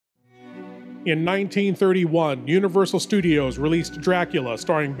In 1931, Universal Studios released Dracula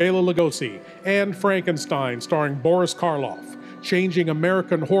starring Bela Lugosi and Frankenstein starring Boris Karloff, changing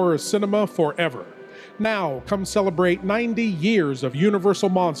American horror cinema forever. Now, come celebrate 90 years of Universal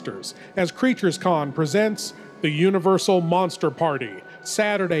Monsters as Creatures Con presents the Universal Monster Party,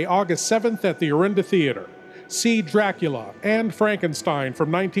 Saturday, August 7th at the Orinda Theater. See Dracula and Frankenstein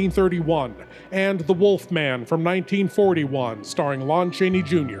from 1931 and The Wolfman from 1941 starring Lon Chaney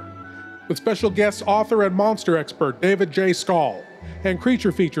Jr. with special guest author and monster expert David J. Stahl and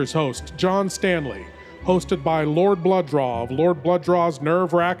Creature Features host John Stanley, hosted by Lord Blooddraw of Lord Blooddraw's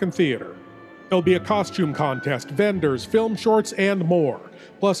Nerve Rackin' Theater. There'll be a costume contest, vendors, film shorts, and more,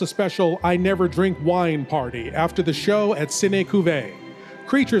 plus a special I Never Drink Wine party after the show at Ciné Cuvée.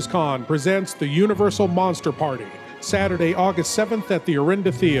 Creatures Con presents the Universal Monster Party, Saturday, August 7th at the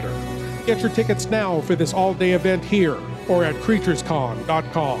Orinda Theater. Get your tickets now for this all-day event here or at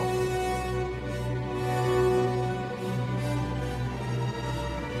creaturescon.com.